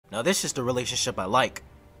Now this is the relationship I like.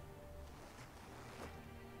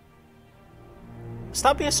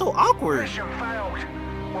 Stop being so awkward. Mission failed.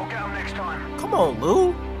 We'll get them next time. Come on,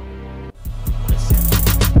 Lou.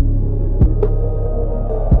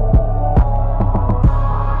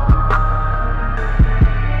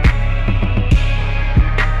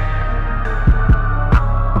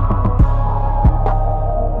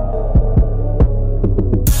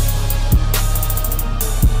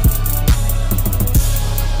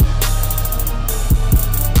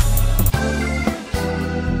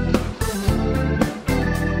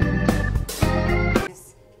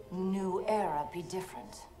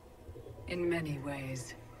 Different in many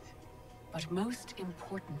ways, but most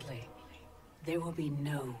importantly, there will be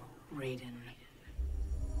no Raiden.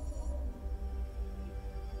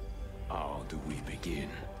 How do we begin?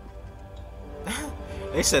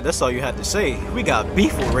 They said that's all you had to say. We got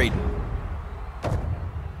beef with Raiden.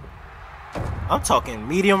 I'm talking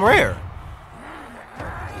medium rare.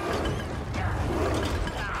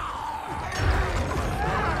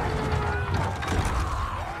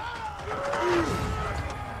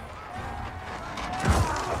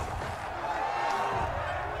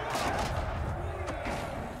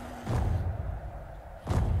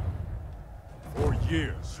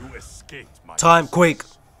 Years you escaped my Time quake.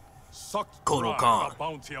 Sucked Kotal dry Khan. the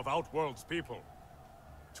bounty of Outworld's people.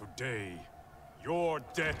 Today, your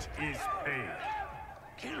debt is paid.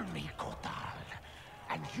 Kill me, Kotal,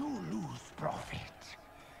 and you lose profit.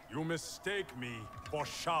 You mistake me for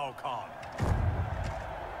Shao Kahn.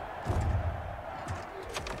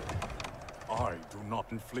 I do not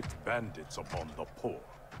inflict bandits upon the poor.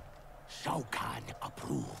 Shao Kahn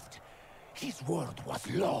approved. His word was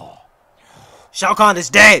law. Shao Kahn is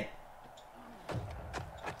dead.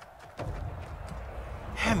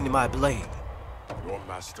 Hand me my blade. Your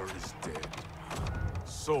master is dead.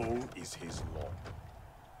 So is his law.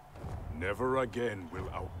 Never again will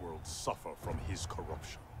Outworld suffer from his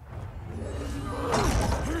corruption.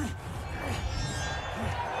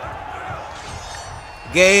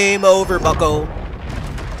 Game over, bucko.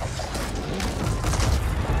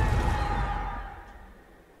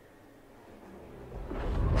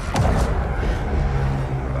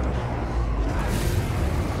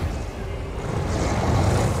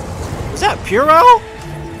 Is that Puro?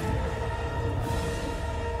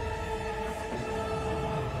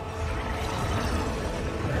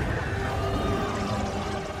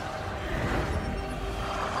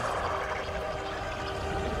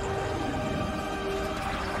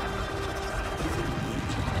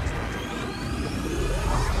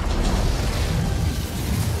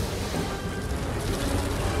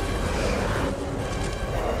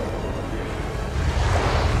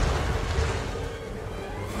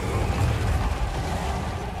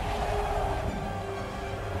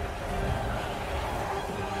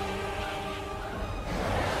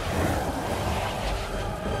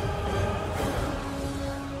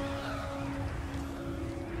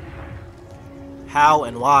 How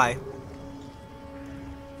and why?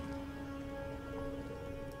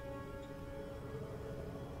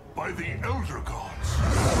 By the Elder Gods.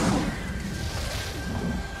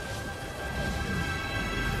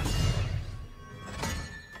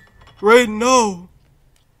 Raiden, no.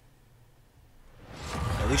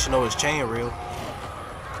 At least you know his chain real.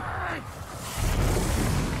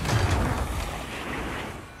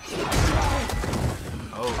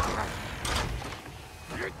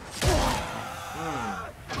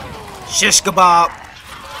 Shish kebab.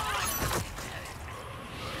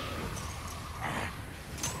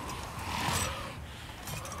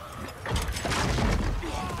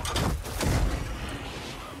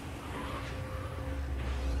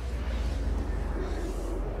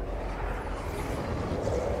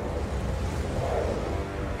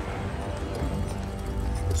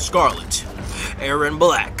 Scarlet, Aaron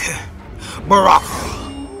Black, Barack,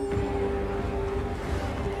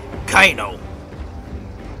 Kano,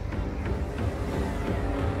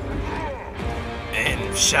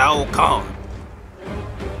 and Shao Kahn.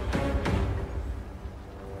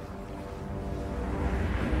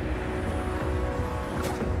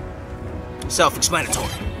 Self-explanatory.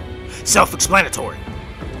 Self-explanatory.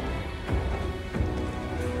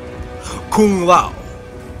 Kung Lao.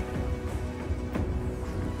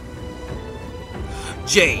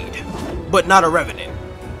 Jade, but not a revenant.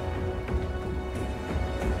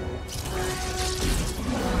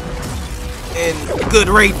 And good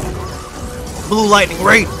Raiden. Blue Lightning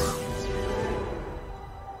Raiden.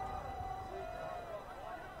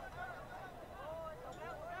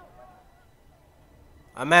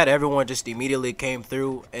 I'm mad everyone just immediately came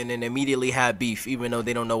through and then immediately had beef even though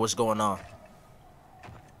they don't know what's going on.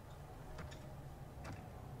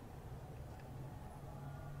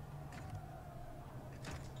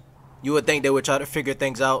 You would think they would try to figure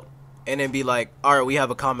things out and then be like, all right, we have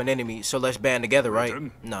a common enemy, so let's band together, right?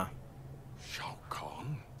 Nah. Shao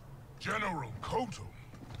Kahn? General Kotal.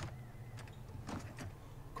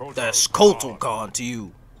 That's Kotal Kahn to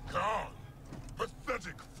you. Kahn,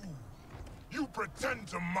 pathetic fool. You pretend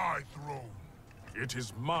to my throne. It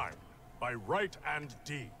is mine, by right and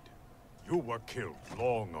deed. You were killed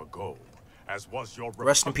long ago, as was your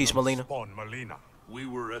rest in peace, Melina. Spawn, Melina. We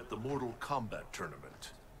were at the Mortal Kombat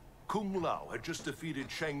tournament. Kung Lao had just defeated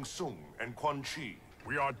Shang Tsung and Quan Chi.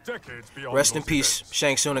 We are decades beyond. Rest in peace,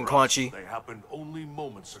 Shang Tsung and Quan Chi. They happened only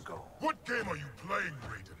moments ago. What game are you playing,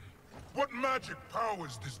 Raiden? What magic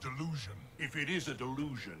powers this delusion? If it is a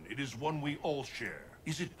delusion, it is one we all share.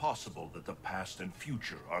 Is it possible that the past and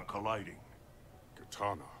future are colliding?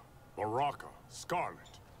 Katana, Baraka,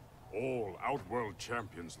 Scarlet. All Outworld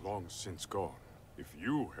champions long since gone. If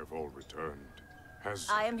you have all returned, has...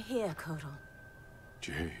 I am here, Kotal.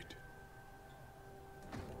 Jade.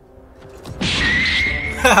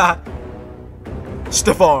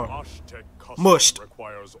 Stiff arm. Aztec custom Mushed.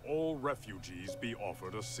 requires all refugees be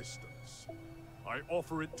offered assistance. I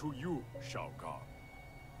offer it to you, Shao Kahn.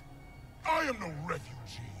 I am no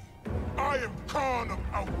refugee. I am Khan of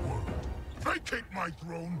Outworld. Vacate my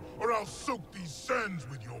throne, or I'll soak these sands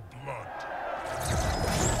with your blood.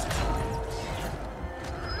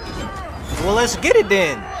 Well, let's get it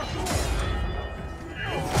then.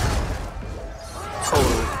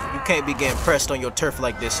 Kotal, you can't be getting pressed on your turf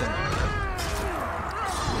like this. And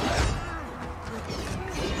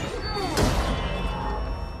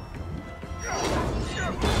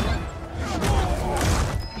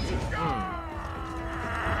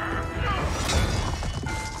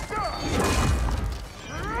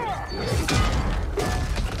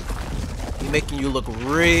making you look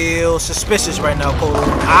real suspicious right now, Kotal.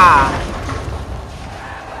 Ah!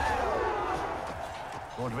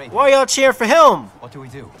 Why y'all cheering for him? What do we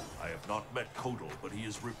do? I have not met Kotal, but he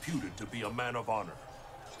is reputed to be a man of honor.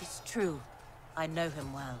 It's true. I know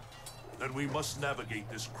him well. Then we must navigate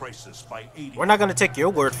this crisis by aiding... We're not gonna take your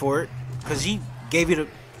word for it, because he gave you the...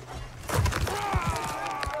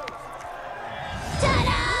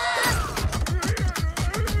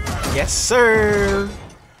 Yes, sir!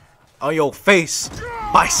 On your face,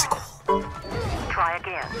 bicycle. Try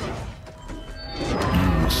again.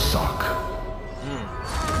 Suck.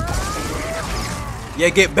 Yeah,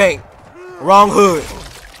 get banked. Wrong hood.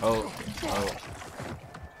 Oh.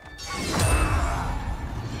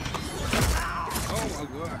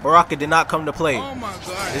 Baraka did not come to play.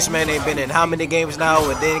 This man ain't been in how many games now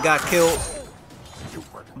and then got killed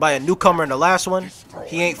by a newcomer in the last one?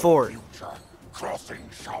 He ain't for it. Crossing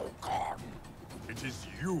Shao Kahn. It is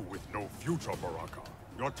you with no future, Baraka.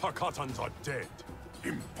 Your Takatans are dead.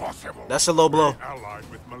 Impossible. That's a low blow. Allied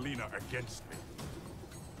with Melina against me.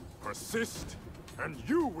 Persist, and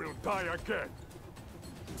you will die again.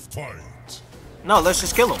 Fight. No, let's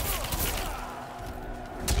just kill him.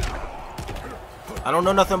 I don't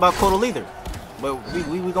know nothing about Kotal either, but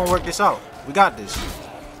we gonna work this out. We got this.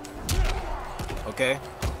 Okay.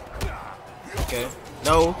 Okay.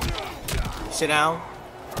 No. Sit down.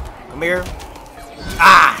 Come here.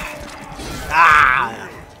 Ah! Ah!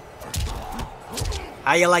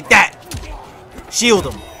 How you like that? Shield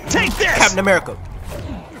him. Take this! Captain America.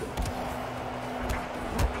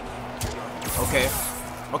 Okay.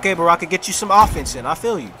 Okay, Baraka, get you some offense in. I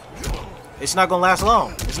feel you. It's not gonna last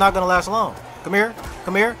long. It's not gonna last long. Come here.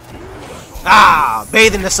 Come here. Ah!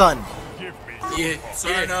 Bathe in the sun. Yeah.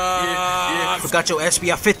 Forgot your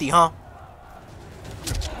SPF 50, huh?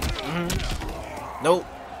 Nope.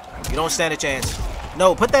 You don't stand a chance.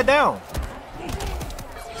 No, put that down.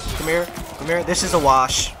 Come here. Come here. This is a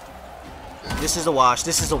wash. This is a wash.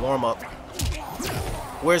 This is a warm-up.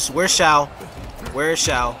 Where's Shao? Where's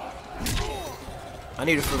Shao? I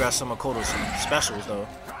need to figure out some of Kotal's specials though.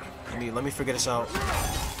 Let me figure this out.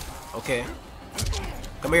 Okay.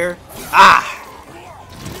 Come here. Ah!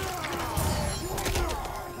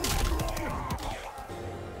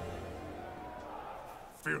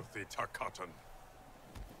 Filthy Takatan.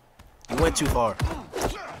 You went too far.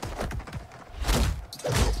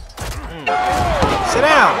 Sit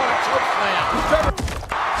down.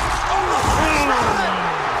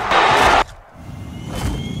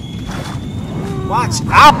 Watch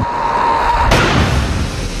out.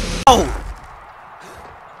 Oh.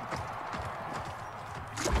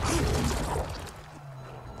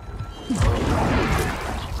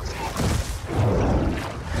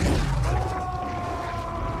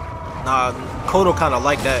 Nah, Kotal kind of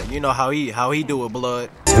like that. You know how he do with blood.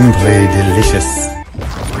 Simply delicious.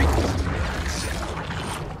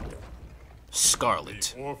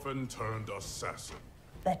 Scarlet. The orphan turned assassin.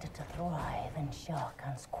 Better to thrive in shock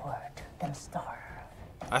and squirt than starve.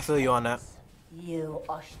 I feel you on that. You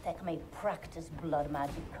Oshtek may practice blood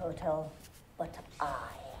magic, Kotal, but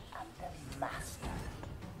I am the master.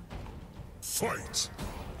 Fight!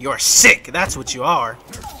 You're sick, that's what you are.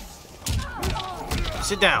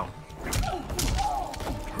 Sit down.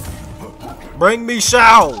 Bring me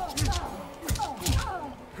Shao!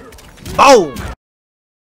 Boom!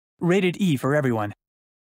 Rated E for everyone.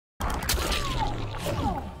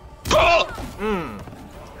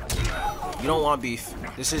 You don't want beef.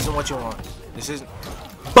 This isn't what you want. This isn't.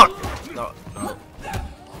 Fuck! No, no.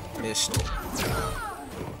 Missed.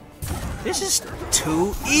 This is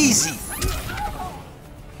too easy.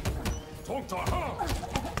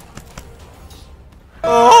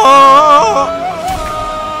 Oh!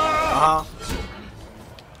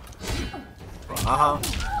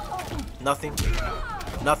 Nothing.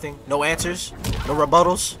 Nothing. No answers. No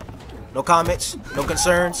rebuttals. No comments. No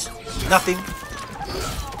concerns. Nothing.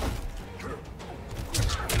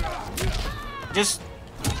 Just,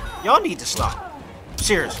 y'all need to stop.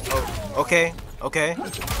 Serious. Oh, okay. Okay.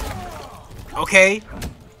 Okay.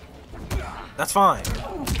 That's fine.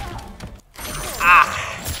 Ah.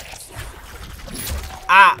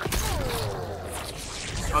 Ah.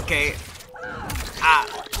 Okay. Ah.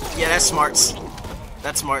 Yeah, that's smarts.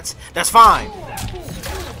 That's smarts. That's fine.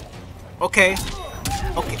 Okay.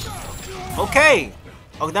 Okay. Okay.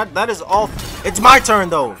 Oh, that is all. It's my turn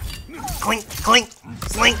though. Clink, clink,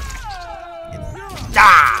 clink.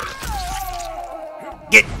 Ah.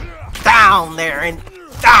 Get down there and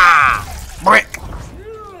brick.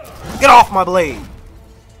 Get off my blade.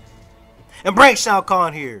 And bring Shao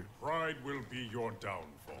Kahn here. Pride will be your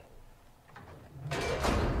downfall.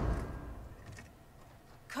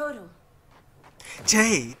 Kotal.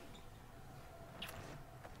 Jade.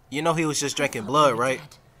 You know he was just drinking blood, right?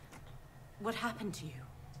 What happened to you?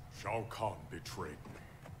 Shao Kahn betrayed me,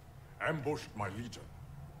 ambushed my legion.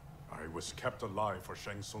 I was kept alive for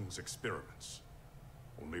Shang Tsung's experiments.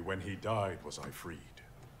 Only when he died was I freed.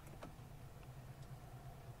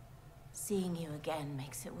 Seeing you again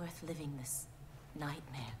makes it worth living this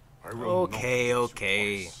nightmare. I will Okay, not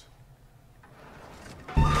okay.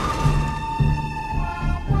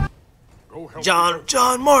 Go help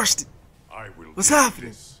John Marston. I will What's do happening?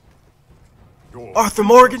 this. Your Arthur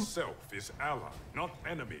Morgan? self is ally, not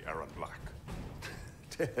enemy, Aaron Black.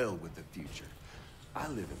 To hell with the future. I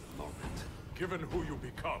live in the moment. Given who you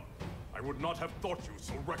become, I would not have thought you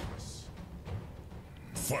so reckless.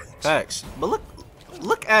 Fight! Facts. But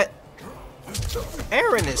look at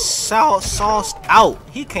Aaron is sauced out.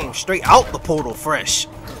 He came straight out the portal fresh.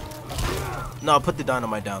 No, put the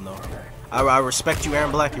dynamite down though. I respect you,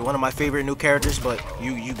 Aaron Black. You're one of my favorite new characters, but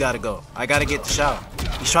you gotta go. I gotta get the shot.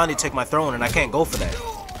 He's trying to take my throne, and I can't go for that.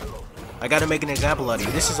 I gotta make an example out of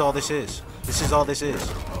you. This is all this is. This is all this is.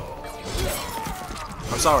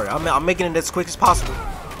 I'm sorry. I'm making it as quick as possible.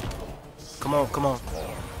 Come on, come on.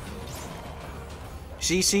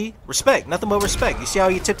 See? Respect. Nothing but respect. You see how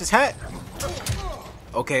he tipped his hat?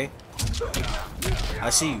 Okay. I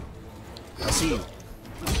see you. I see you.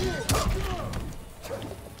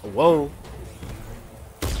 Whoa.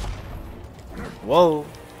 Whoa.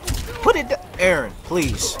 Put it down. Aaron,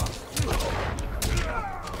 please.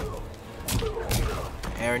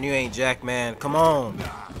 Aaron, you ain't jack, man. Come on.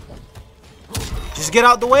 Just get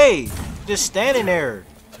out the way. Just standing there.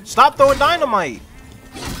 Stop throwing dynamite.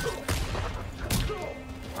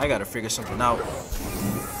 I gotta figure something out.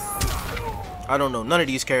 I don't know none of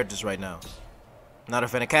these characters right now. Not a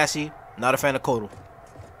fan of Cassie. Not a fan of Kotal.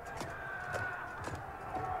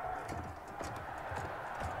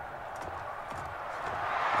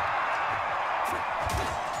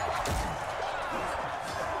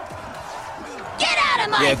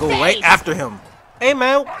 Yeah, go right after him. Hey,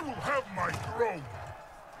 man. I will have my throne.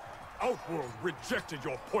 Outworld rejected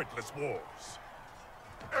your pointless wars.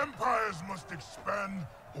 Empires must expand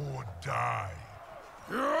or die.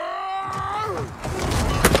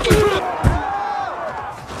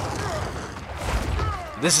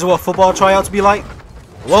 This is what football tryouts be like?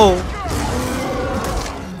 Whoa.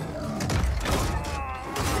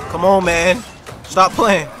 Come on, man. Stop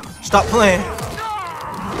playing. Stop playing.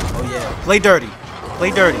 Oh, yeah. Play dirty.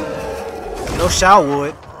 Play dirty. No Shao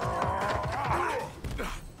would.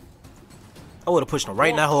 I would have pushed him right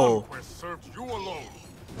in that hole. Served you alone,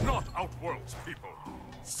 not Outworld's people.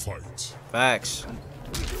 Fight. Facts.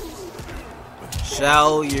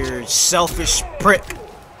 Shao, you selfish prick.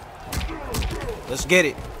 Let's get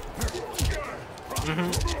it.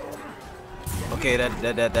 Okay,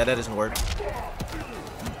 that doesn't work.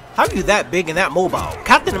 How are you that big and that mobile?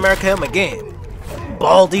 Captain America him again.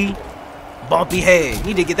 Baldy. bumpy head.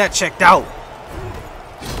 Need to get that checked out.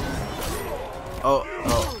 Oh.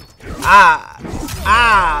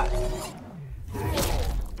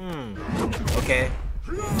 Okay.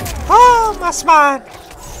 Oh, my spine.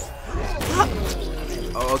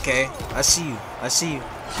 Oh, okay. I see you. I see you.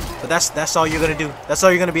 But that's all you're gonna do. That's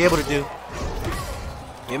all you're gonna be able to do.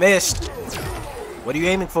 You missed. What are you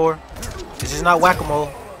aiming for? This is not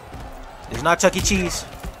whack-a-mole. This is not Chuck E. Cheese.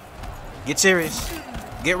 Get serious.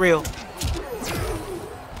 Get real.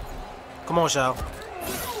 Come on, Shao.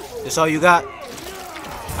 This all you got?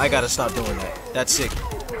 I gotta stop doing that. That's sick.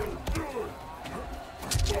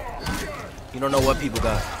 You don't know what people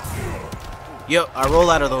got. Yep, I roll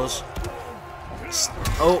out of those.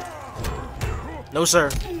 Oh. No, sir.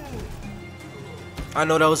 I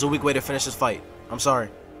know that was a weak way to finish this fight. I'm sorry.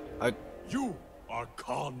 You are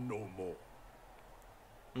Khan no more.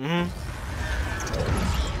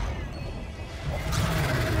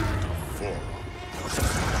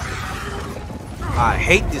 I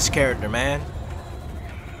hate this character, man.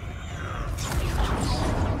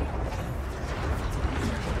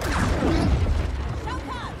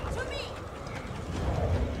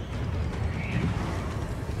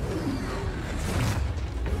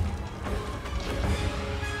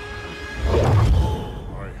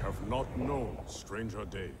 Known stranger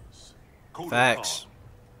days. Facts.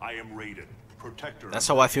 I am Raiden, protector. That's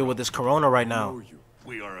how I feel with this corona right now.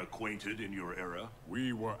 We are acquainted in your era.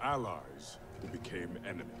 We were allies who became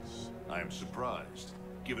enemies. I am surprised,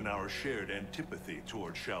 given our shared antipathy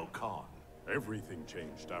toward Shao Kahn. Everything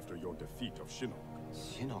changed after your defeat of Shinnok.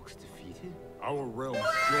 Shinnok's defeated? Our realms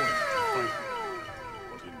joined to fight you.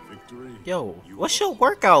 But in victory... Yo, what's your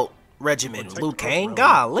workout regimen, Liu Kang?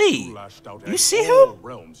 Golly. You see him?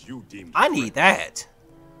 I need that.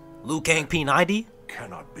 Liu Kang P90?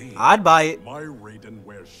 Cannot be. I'd buy it. My Raiden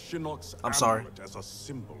wears Shinnok's I'm sorry. as a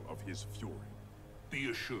symbol of his fury. Be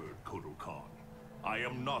assured, Kotal Khan, I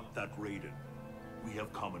am not that Raiden. We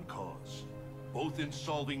have common cause, both in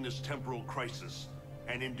solving this temporal crisis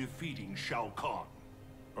and in defeating Shao Kahn.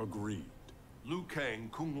 Agreed. Liu Kang,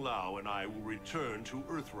 Kung Lao, and I will return to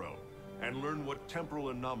Earthrealm and learn what temporal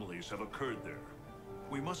anomalies have occurred there.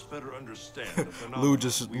 We must better understand the phenomena.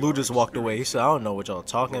 Lou just walked away. He said, I don't know what y'all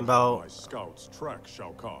talking about. My scouts track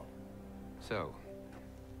Shao Kahn. So,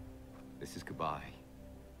 this is goodbye.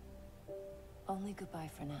 Only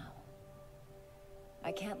goodbye for now.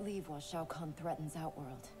 I can't leave while Shao Kahn threatens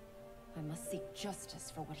Outworld. I must seek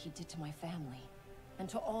justice for what he did to my family, and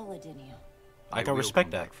to all Edenia. I can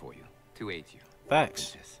respect that. For you, to aid you.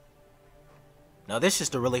 Facts. Now this is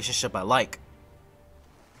the relationship I like.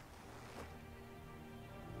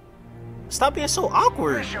 Stop being so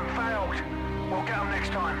awkward. Mission failed. We'll get 'em next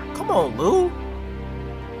time. Come on, Lou.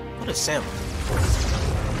 What a simp.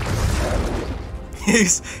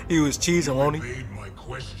 He was cheesing, won't he? Evade my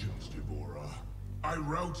questions, Deborah. I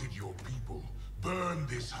routed your people, burned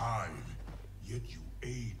this hive, yet you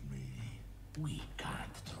aid me. We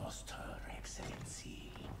can't trust her,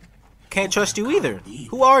 Excellency. Can't trust you either.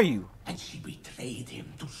 Who are you? And she betrayed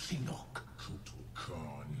him to Shinnok. Kotal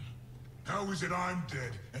Khan. How is it I'm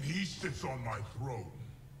dead and he sits on my throne?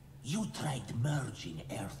 You tried merging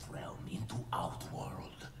Earthrealm into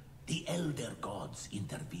Outworld. The Elder Gods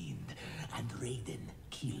intervened, and Raiden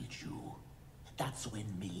killed you. That's when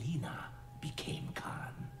Melina became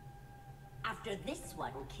Khan. After this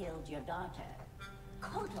one killed your daughter,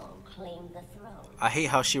 Kotal claimed the throne. I hate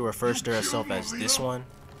how she refers to herself as this one.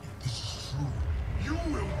 This is true.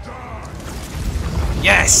 You will die.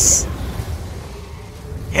 Yes!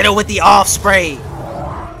 Hit her with the off spray.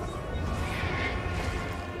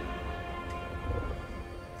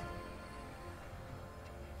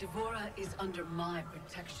 Deborah is under my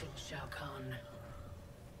protection, Shao Kahn.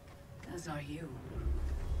 As are you.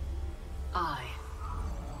 I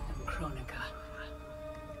am Kronika.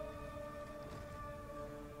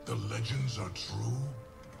 The legends are true?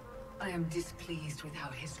 I am displeased with how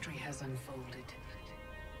history has unfolded.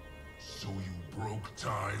 So you broke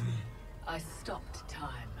time? I stopped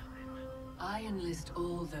time. I enlist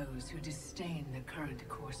all those who disdain the current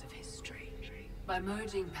course of history. By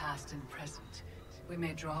merging past and present, we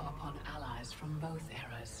may draw upon allies from both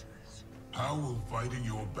eras. How will fighting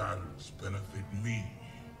your battles benefit me?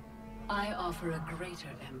 I offer a greater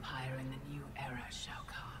empire in the new era, Shao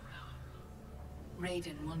Kahn.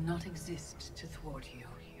 Raiden will not exist to thwart you.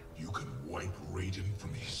 You can wipe Raiden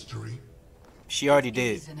from history? She already It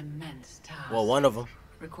did. is an immense task. Well, one of them.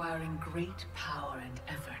 Requiring great power and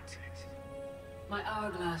effort. My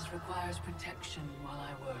hourglass requires protection while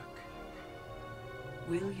I work.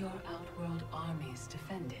 Will your Outworld armies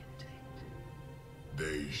defend it?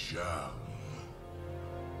 They shall.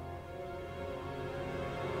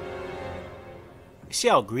 See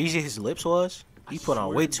how greasy his lips was? He put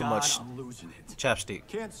on way too much I'm losing it. chapstick.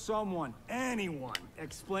 Can't someone, anyone,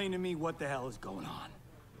 explain to me what the hell is going on?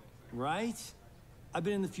 Right? I've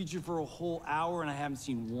been in the future for a whole hour and I haven't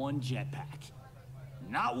seen one jetpack.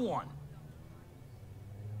 Not one.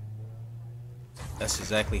 That's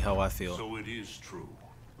exactly how I feel. So it is true.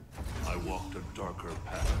 I walked a darker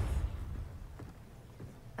path.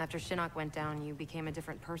 After Shinnok went down, you became a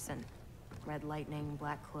different person. Red lightning,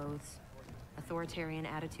 black clothes, authoritarian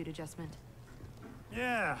attitude adjustment.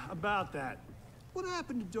 Yeah, about that. What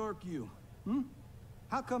happened to Dark You? Hmm?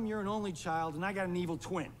 How come you're an only child and I got an evil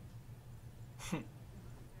twin?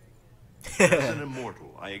 As an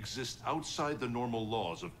immortal, I exist outside the normal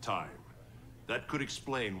laws of time. That could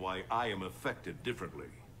explain why I am affected differently.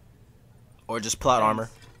 Or just plot armor.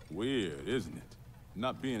 Weird, isn't it?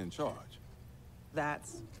 Not being in charge.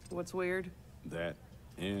 That's what's weird. That,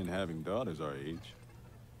 and having daughters our age.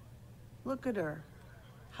 Look at her.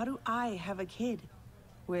 How do I have a kid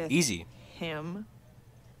with Easy. him?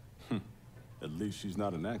 At least she's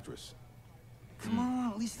not an actress. Come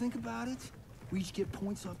on, at least think about it. We each get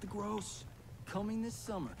points off the gross. Coming this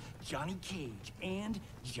summer, Johnny Cage and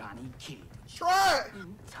Johnny Cage. Try!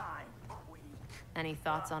 In time, quick. Any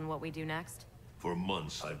thoughts on what we do next? For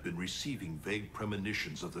months, I've been receiving vague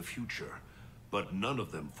premonitions of the future, but none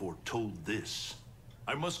of them foretold this.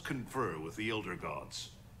 I must confer with the Elder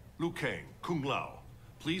Gods. Liu Kang, Kung Lao,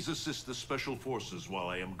 please assist the Special Forces while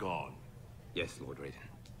I am gone. Yes, Lord Raiden.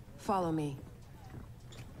 Follow me.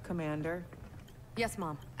 Commander. Yes,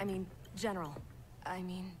 Mom. I mean, General. I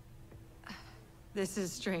mean... This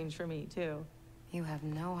is strange for me, too. You have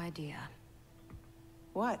no idea.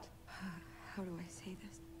 What? How do I say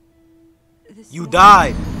this? You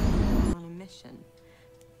died! On a mission.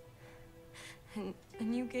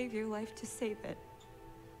 And you gave your life to save it.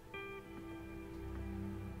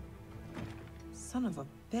 Son of a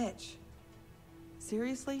bitch.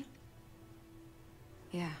 Seriously?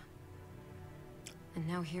 Yeah. And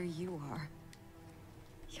now here you are.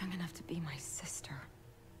 Young enough to be my sister.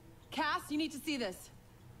 Cass, you need to see this.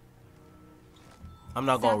 I'm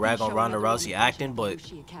not gonna rag on Ronda Rousey acting, but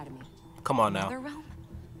come on now. Another realm?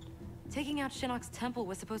 Taking out Shinnok's temple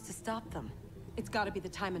was supposed to stop them. It's gotta be the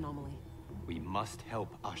time anomaly. We must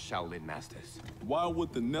help our Shaolin masters. Why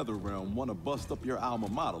would the Netherrealm want to bust up your alma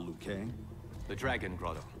mater, Liu Kang? The Dragon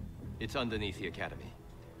Grotto. It's underneath the Academy.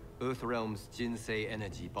 Earthrealm's Jinsei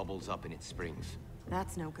energy bubbles up in its springs.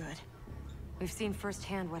 That's no good. We've seen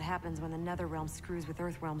firsthand what happens when the Netherrealm screws with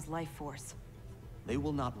Earthrealm's life force. They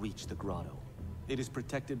will not reach the grotto. It is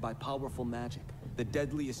protected by powerful magic, the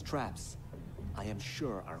deadliest traps. I am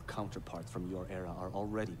sure our counterparts from your era are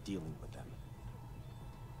already dealing with them.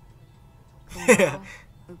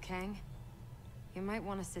 Liu Kang, you might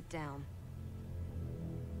want to sit down.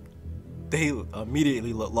 They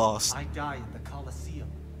immediately look lost. I die in the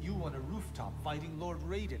Colosseum. You on a rooftop fighting Lord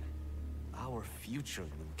Raiden. Our future,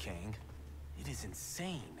 Liu Kang. It is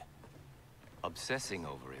insane. Obsessing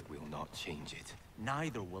over it will not change it.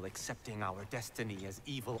 Neither will accepting our destiny as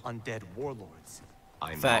evil undead warlords.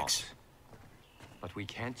 I'm Facts. not. But we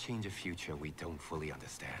can't change a future we don't fully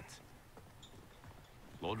understand.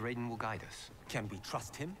 Lord Raiden will guide us. Can we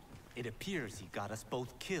trust him? It appears he got us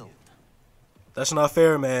both killed. That's not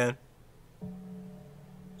fair, man.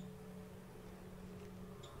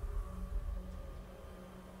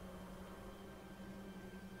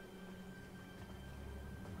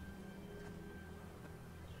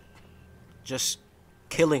 Just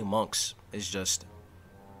killing monks is just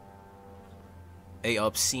a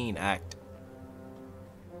obscene act.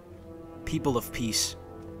 People of peace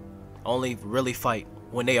only really fight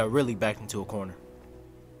when they are really backed into a corner.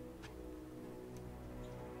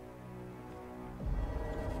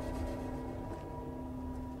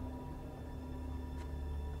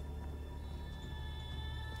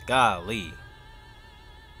 Golly.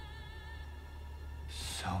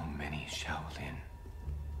 So many Shaolin.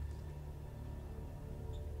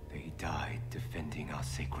 They died defending our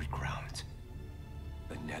sacred ground.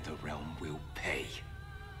 The Netherrealm will pay.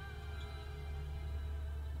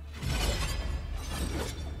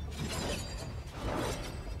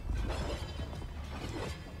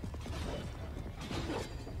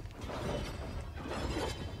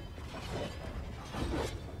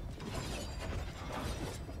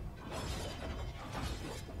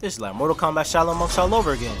 This is like Mortal Kombat Shaolin monks all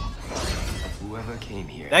over again. Whoever came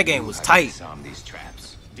here, that game was tight. Disarm these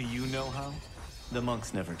traps. Do you know how? The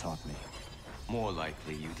monks never taught me. More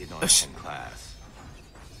likely you did not attend class.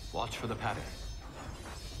 Watch for the pattern.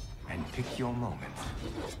 And pick your moment.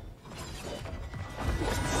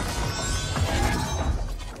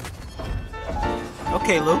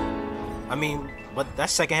 Okay, Lou. I mean, but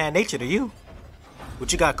that's secondhand nature to you.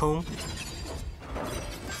 What you got, Coon?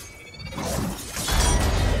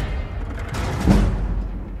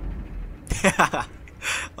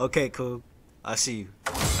 Okay, cool. I see you.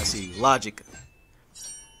 I see you. Logic.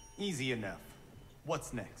 Easy enough.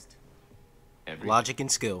 What's next? Logic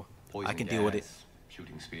and skill. Poison I can deal with it. gas,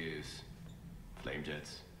 shooting spears, flame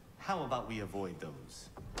jets. How about we avoid those?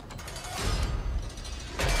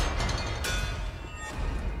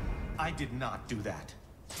 I did not do that.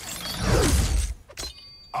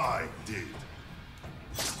 I did.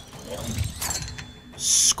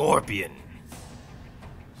 Scorpion.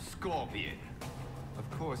 Scorpion. Of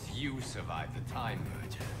course you survived the time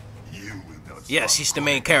merger. You will not Yes, he's the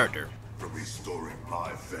main character. from restoring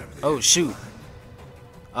my family. Oh shoot.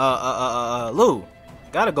 Lou.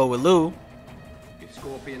 Gotta go with Lou. If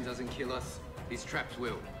Scorpion doesn't kill us, these traps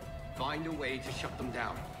will. Find a way to shut them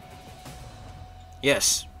down.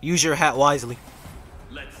 Yes. Use your hat wisely.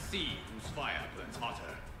 Let's see whose fire burns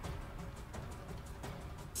hotter.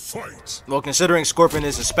 Fight. Well, considering Scorpion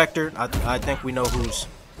is a Spectre, I think we know who's.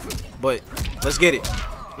 But let's get it.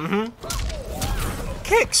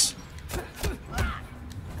 Kicks.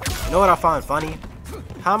 You know what I find funny?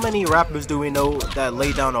 How many rappers do we know that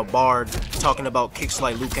lay down a bar talking about kicks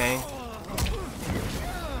like Liu Kang?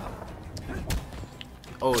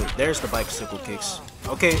 Oh, there's the bicycle kicks.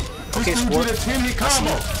 Okay, okay, sport. I see.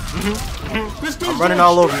 I'm running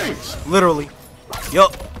all over you. Literally.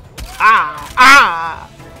 Yup. Ah!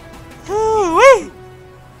 Woo-wee.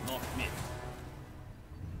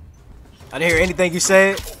 I didn't hear anything you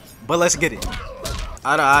said, but let's get it.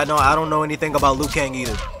 I don't know anything about Liu Kang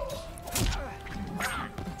either.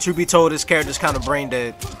 Truth be told, this character's kind of brain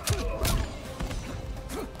dead.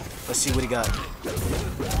 Let's see what he got.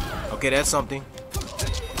 Okay, that's something.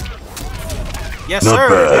 Yes, Not sir.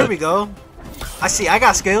 bad. There we go. I see. I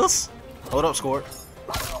got skills. Hold up, Squirt.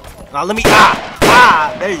 Now let me.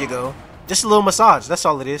 Ah! There you go. Just a little massage. That's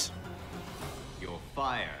all it is. Your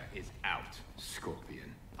fire is out,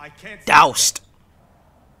 Scorpion. I can't. Doused.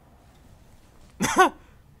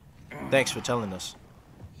 Thanks for telling us.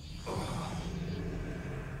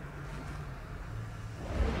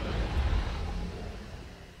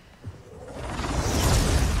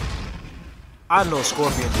 I know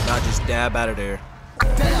Scorpion did not just dab out of there.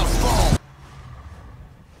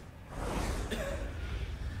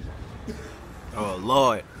 Oh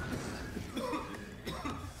Lord.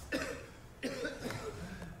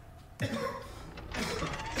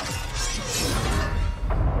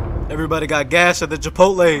 Everybody got gas at the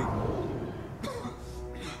Chipotle.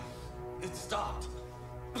 It stopped.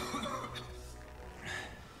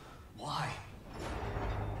 Why?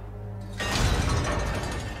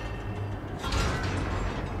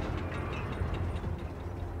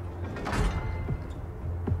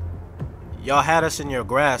 Y'all had us in your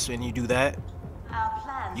grasp and you do that. Our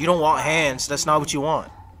plans. You don't want hands. That's not what you want.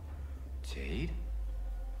 Jade?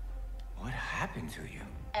 What happened to you?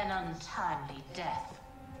 An untimely death.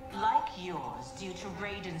 Like yours, due to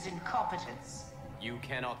Raiden's incompetence. You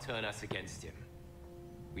cannot turn us against him.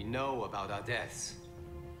 We know about our deaths.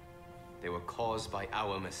 They were caused by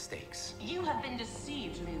our mistakes. You have been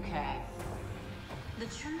deceived, Liu Kang. The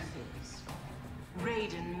truth is,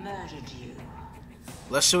 Raiden murdered you.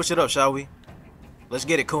 Let's switch it up, shall we? Let's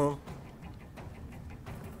get it, Coon.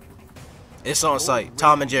 It's on site.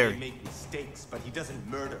 Tom and Raiden may Jerry. make mistakes, but he doesn't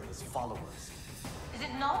murder his followers. Is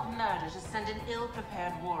it not murder to send an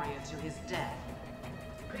ill-prepared warrior to his death?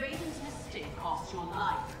 Raiden's mistake cost your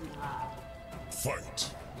life, Kung Lao. Fight.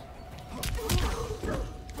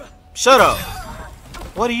 Shut up.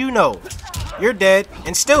 What do you know? You're dead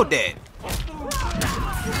and still dead.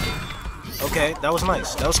 Okay, that was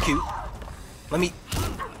nice. That was cute. Let me.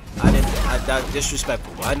 That's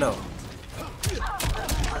disrespectful. I know.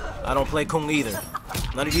 I don't play Kung either.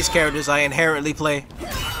 None of these characters I inherently play.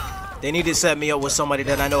 They need to set me up with somebody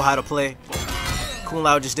that I know how to play. Kung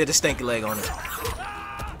Lao just did a stinky leg on it.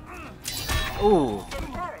 Ooh.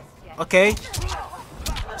 Okay.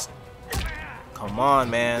 Come on,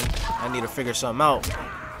 man. I need to figure something out.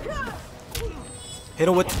 Hit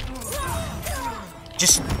him with.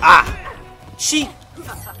 Just. She.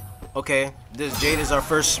 Okay. This Jade is our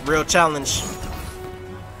first real challenge.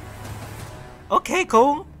 Okay,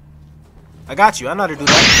 cool. I got you. I know how to do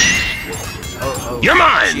that. Oh. You're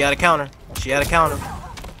mine! She had a counter. She had a counter.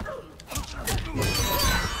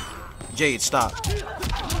 Jade, stop.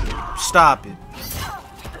 Stop it.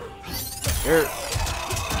 You're...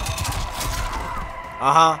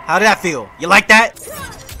 How did that feel? You like that?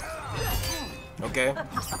 Okay.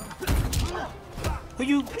 Who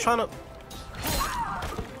you trying to...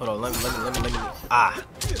 Hold on, let me...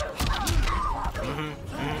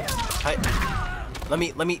 Hey, let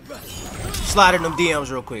me slide in them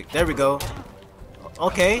DMs real quick. There we go.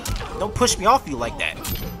 Okay, don't push me off you like that.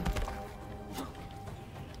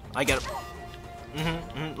 I got it.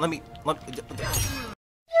 Let me.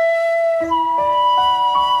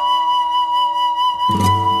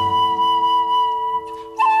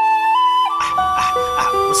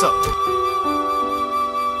 What's up?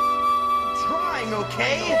 Trying,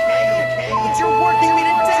 okay? But you're working me to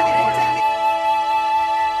death.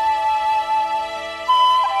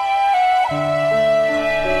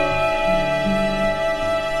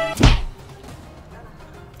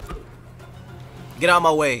 Get out of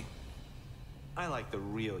my way. I like the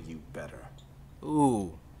real you better.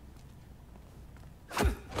 Ooh.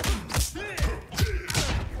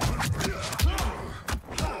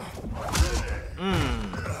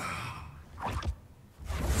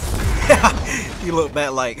 You look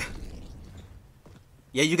back like,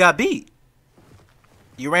 yeah, you got beat.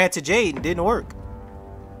 You ran to Jade and didn't work.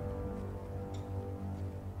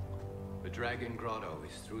 The Dragon Grotto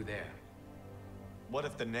is through there. What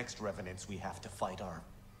if the next revenants we have to fight are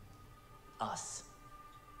us?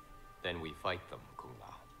 Then we fight them, Kung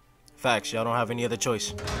Lao. Facts, y'all don't have any other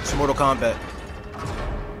choice. It's Mortal Kombat.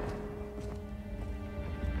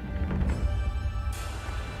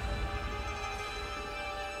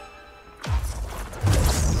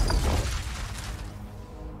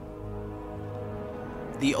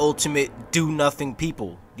 The ultimate do-nothing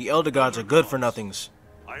people. The Elder Gods are good for nothings.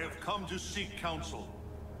 I have come to seek counsel.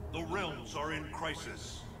 The realms are in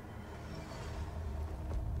crisis.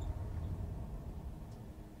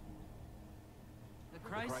 The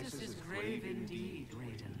crisis is grave indeed,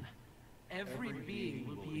 Raiden. Every being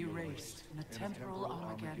will be erased in a temporal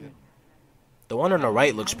Armageddon. The one on the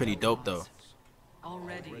right looks pretty dope, though.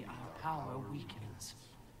 Already our power weakens.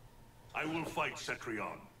 I will fight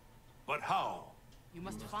Cetrion. But how? You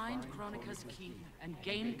must find Kronika's key and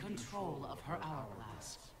gain control of her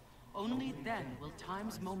hourglass. Only then will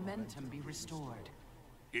time's momentum be restored.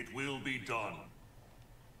 It will be done.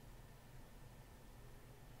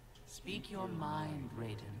 Speak your mind,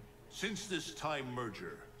 Raiden. Since this time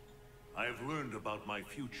merger, I have learned about my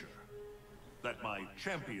future. That my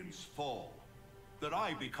champions fall. That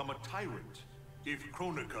I become a tyrant. If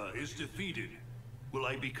Kronika is defeated, will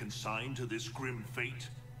I be consigned to this grim fate?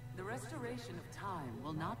 The restoration of time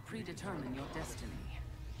will not predetermine your destiny.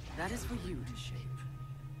 That is for you to shape.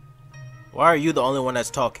 Why are you the only one that's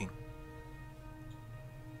talking?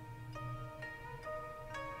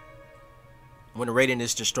 When Raiden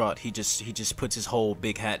is distraught, he just puts his whole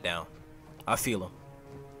big hat down. I feel him.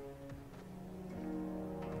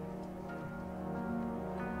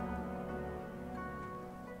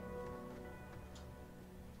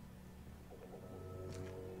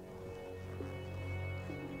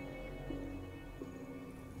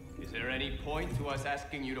 Is there any point to us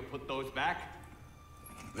asking you to put those back?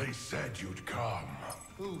 They said you'd come.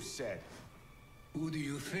 Who said? Who do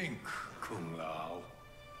you think, Kung Lao?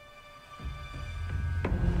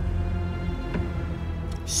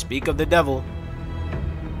 Speak of the devil.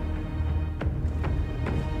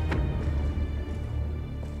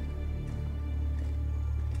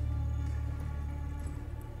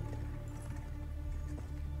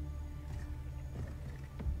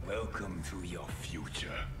 Welcome to your future.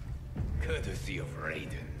 Courtesy of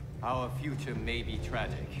Raiden. Our future may be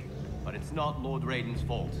tragic, but it's not Lord Raiden's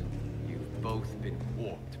fault. You've both been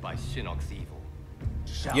warped by Shinnok's evil.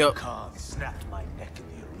 Shao Kahn snapped my neck in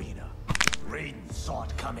the arena. Raiden saw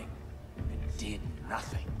it coming and did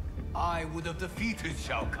nothing. I would have defeated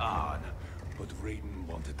Shao Kahn, but Raiden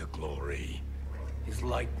wanted the glory. His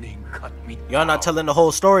lightning cut me down. Y'all not telling the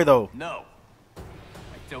whole story, though. No. I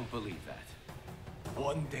don't believe that.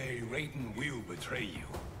 One day Raiden will betray you.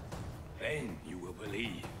 Then you will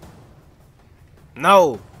believe.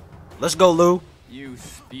 No. Let's go, Lou. You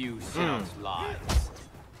spew Shinnok's lies.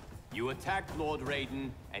 You attacked Lord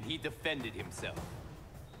Raiden, and he defended himself.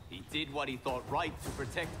 He did what he thought right to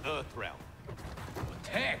protect Earthrealm.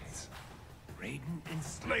 Protect? Raiden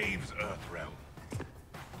enslaves Earthrealm.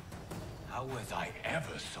 How was I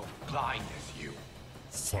ever so blind as you?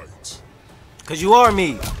 Fight. Cause you are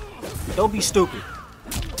me. Don't be stupid.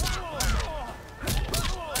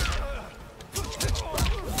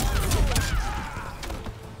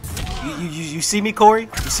 You see me, Corey?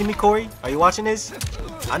 You see me, Corey? Are you watching this?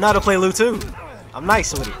 I know how to play Lou too. I'm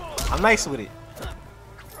nice with it. I'm nice with it.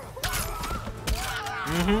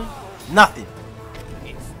 Nothing.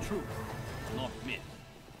 It's true, not myth.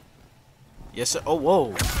 Yes, sir. Oh,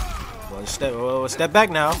 whoa. Well, step back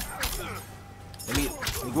now. Let me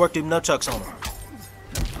work them nunchucks on him.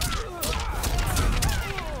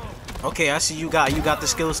 Okay, I see you got the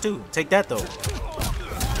skills too. Take that though.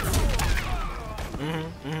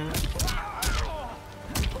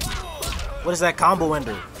 What is that combo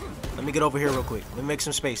ender? Let me get over here real quick. Let me make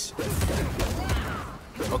some space.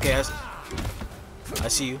 Okay, I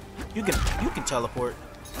see you. You can teleport.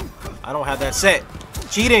 I don't have that set.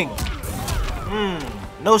 Cheating.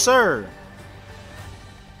 No sir.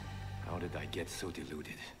 How did I get so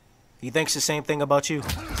deluded? He thinks the same thing about you.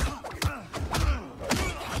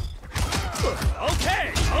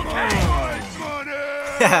 Okay.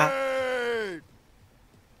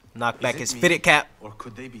 Knock back his fitted cap. Or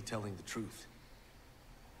could they be telling the truth?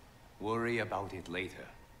 Worry about it later.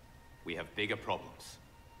 We have bigger problems.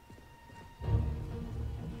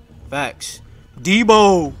 Facts.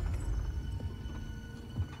 Debo.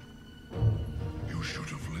 You should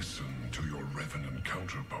have listened to your Revenant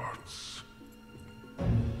counterparts.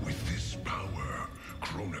 With this power,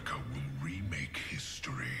 Kronika will remake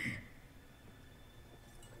history.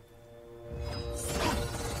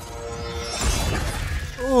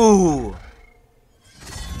 Ooh.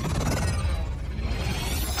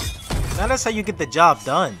 Now that's how you get the job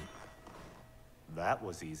done. That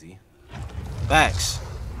was easy. Facts.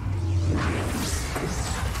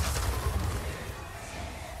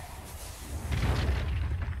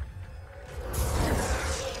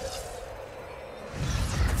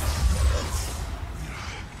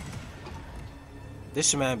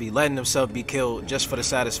 This man be letting himself be killed just for the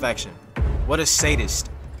satisfaction. What a sadist.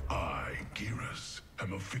 I, Geras,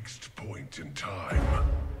 am a fixed point in time.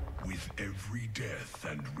 With every death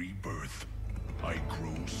and rebirth, I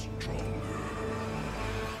grow stronger.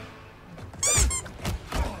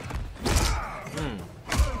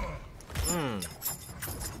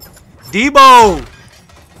 Debo!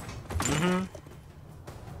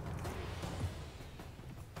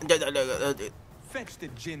 Fetch the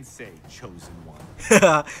Jinsei, chosen one.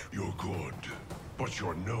 You're good, but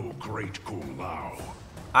you're no great Kung Lao.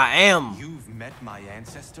 I am. You've met my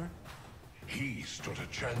ancestor? He stood a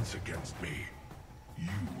chance against me. You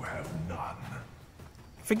have none.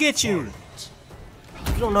 Forget you.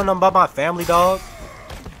 You don't know nothing about my family, dog.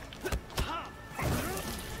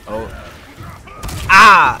 Oh.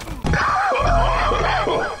 Ah!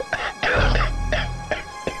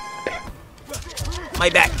 My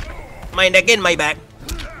back. My neck in my back.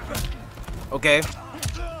 Okay.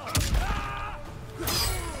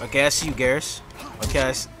 Okay, I see you, Geras.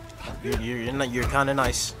 Okay, you're kind of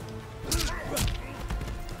nice.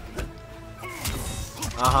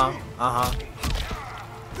 Let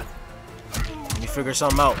me figure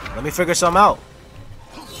something out.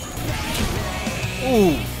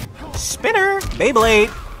 Ooh, spinner,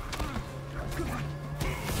 Beyblade.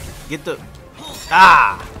 Get the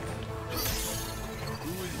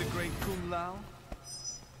Who is the great Kung Lao?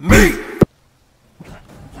 Me.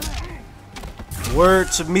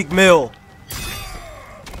 Word to Meek Mill.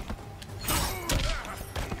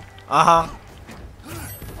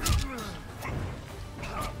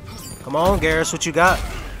 Come on, Geras, what you got?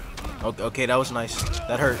 Okay, that was nice.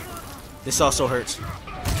 That hurt. This also hurts.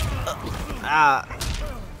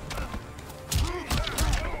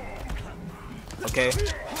 Okay.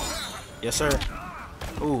 Yes, sir.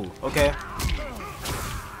 Ooh, okay.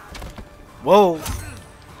 Whoa.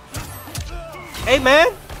 Hey,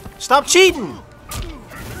 man. Stop cheating.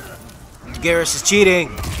 Geras is cheating.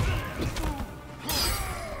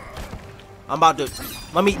 I'm about to...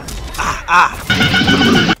 Let me...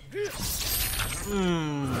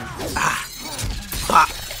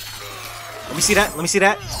 Let me see that. Let me see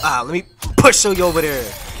that. Let me push you over there.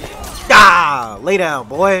 Lay down,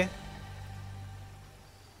 boy.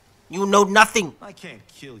 You know nothing. I can't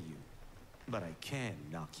kill you, but I can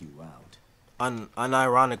knock you out.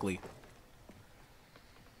 Unironically.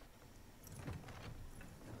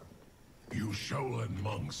 You Shaolin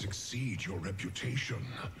monks exceed your reputation.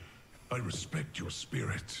 I respect your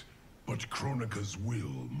spirit, but Kronika's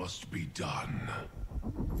will must be done.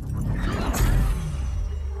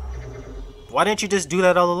 Why didn't you just do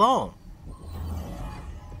that all along?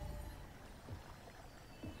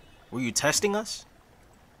 Were you testing us?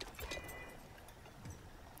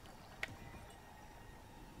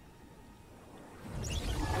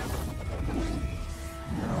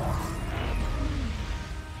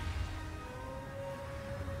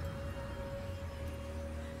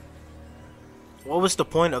 What was the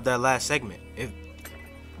point of that last segment?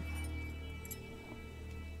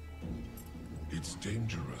 It's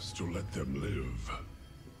dangerous to let them live.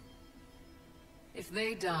 If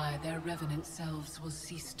they die, their revenant selves will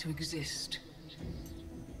cease to exist.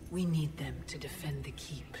 We need them to defend the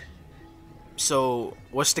keep. So,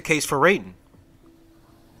 what's the case for Raiden?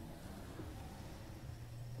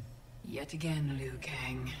 Yet again, Liu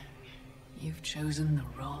Kang. You've chosen the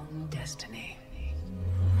wrong destiny.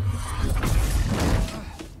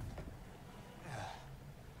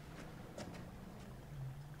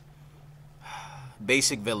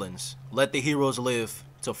 Basic villains. Let the heroes live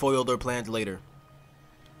to foil their plans later.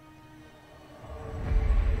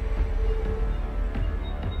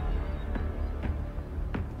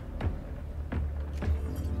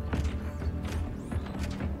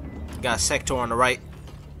 Got Sector on the right.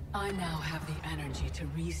 I now have the energy to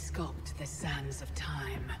re-sculpt the sands of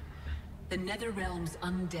time. The Netherrealm's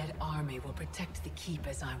undead army will protect the keep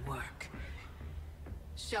as I work.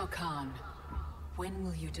 Shao Kahn, when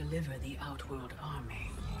will you deliver the Outworld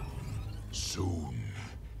army? Soon.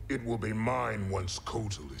 It will be mine once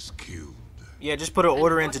Kotal is killed. Yeah, just put an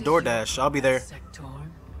order into DoorDash. I'll be there. Sector?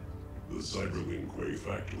 The Cyberlink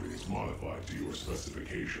factory is modified to your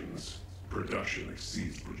specifications. Production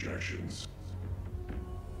exceeds projections.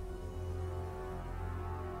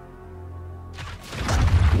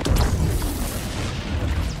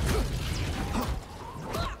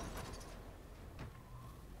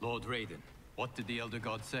 Lord Raiden, what did the Elder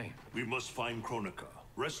God say? We must find Kronika,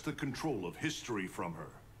 wrest the control of history from her.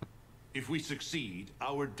 If we succeed,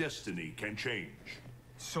 our destiny can change.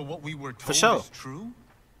 So what we were told sure. is true?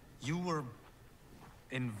 You were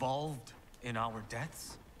involved in our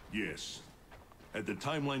deaths? Yes. Had the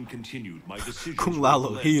timeline continued, my decisions Kung would Lao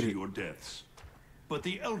have led hated to it. your deaths. But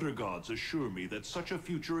the Elder Gods assure me that such a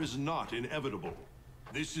future is not inevitable.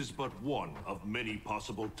 This is but one of many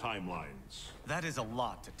possible timelines. That is a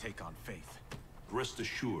lot to take on faith. Rest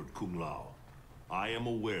assured, Kung Lao. I am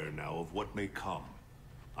aware now of what may come.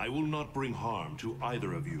 I will not bring harm to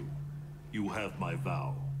either of you. You have my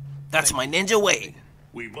vow. That's my ninja way.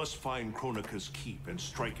 We must find Kronika's keep and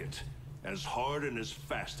strike it, as hard and as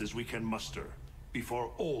fast as we can muster,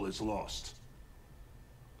 before all is lost.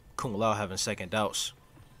 Kung Lao having second doubts.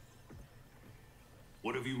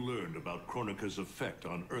 What have you learned about Kronika's effect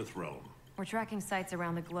on Earthrealm? We're tracking sites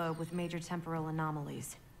around the globe with major temporal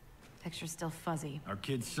anomalies. Picture's still fuzzy. Our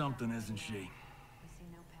kid's something, isn't she?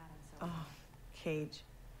 Oh, Cage.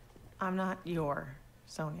 I'm not your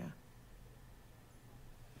Sonya.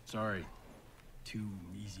 Sorry. Too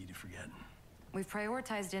easy to forget. We've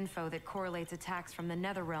prioritized info that correlates attacks from the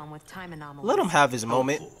Netherrealm with time anomalies. Let him have his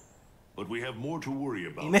moment. But we have more to worry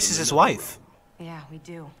about. He misses his wife. Yeah, we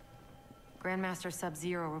do. Grandmaster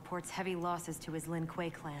Sub-Zero reports heavy losses to his Lin Kuei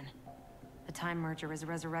clan. The Time Merger has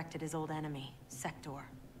resurrected his old enemy, Sector.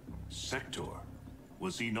 Sector?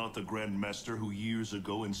 Was he not the Grand Master who years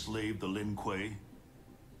ago enslaved the Lin Kuei?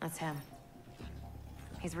 That's him.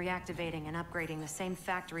 He's reactivating and upgrading the same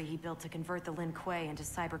factory he built to convert the Lin Kuei into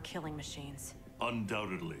cyber killing machines.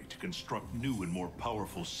 Undoubtedly, to construct new and more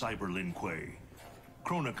powerful cyber Lin Kuei.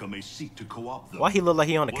 Kronika may seek to co-opt them. Why he look like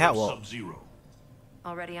he on the What of catwalk? Sub-Zero?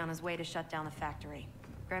 Already on his way to shut down the factory.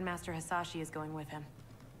 Grandmaster Hasashi is going with him.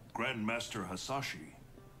 Grandmaster Hasashi?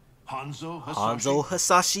 Hanzo Hasashi? Hanzo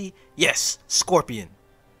Hasashi? Yes, Scorpion.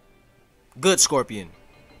 Good Scorpion.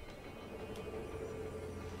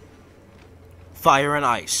 Fire and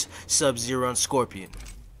Ice, Sub-Zero and Scorpion.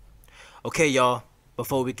 Okay, y'all.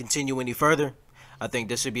 Before we continue any further, I think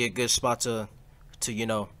this would be a good spot to you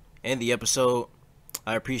know, end the episode.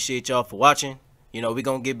 I appreciate y'all for watching. You know, we're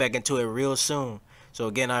going to get back into it real soon. So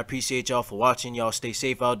again, I appreciate y'all for watching. Y'all stay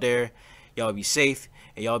safe out there. Y'all be safe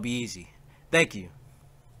and y'all be easy. Thank you.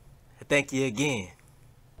 Thank you again.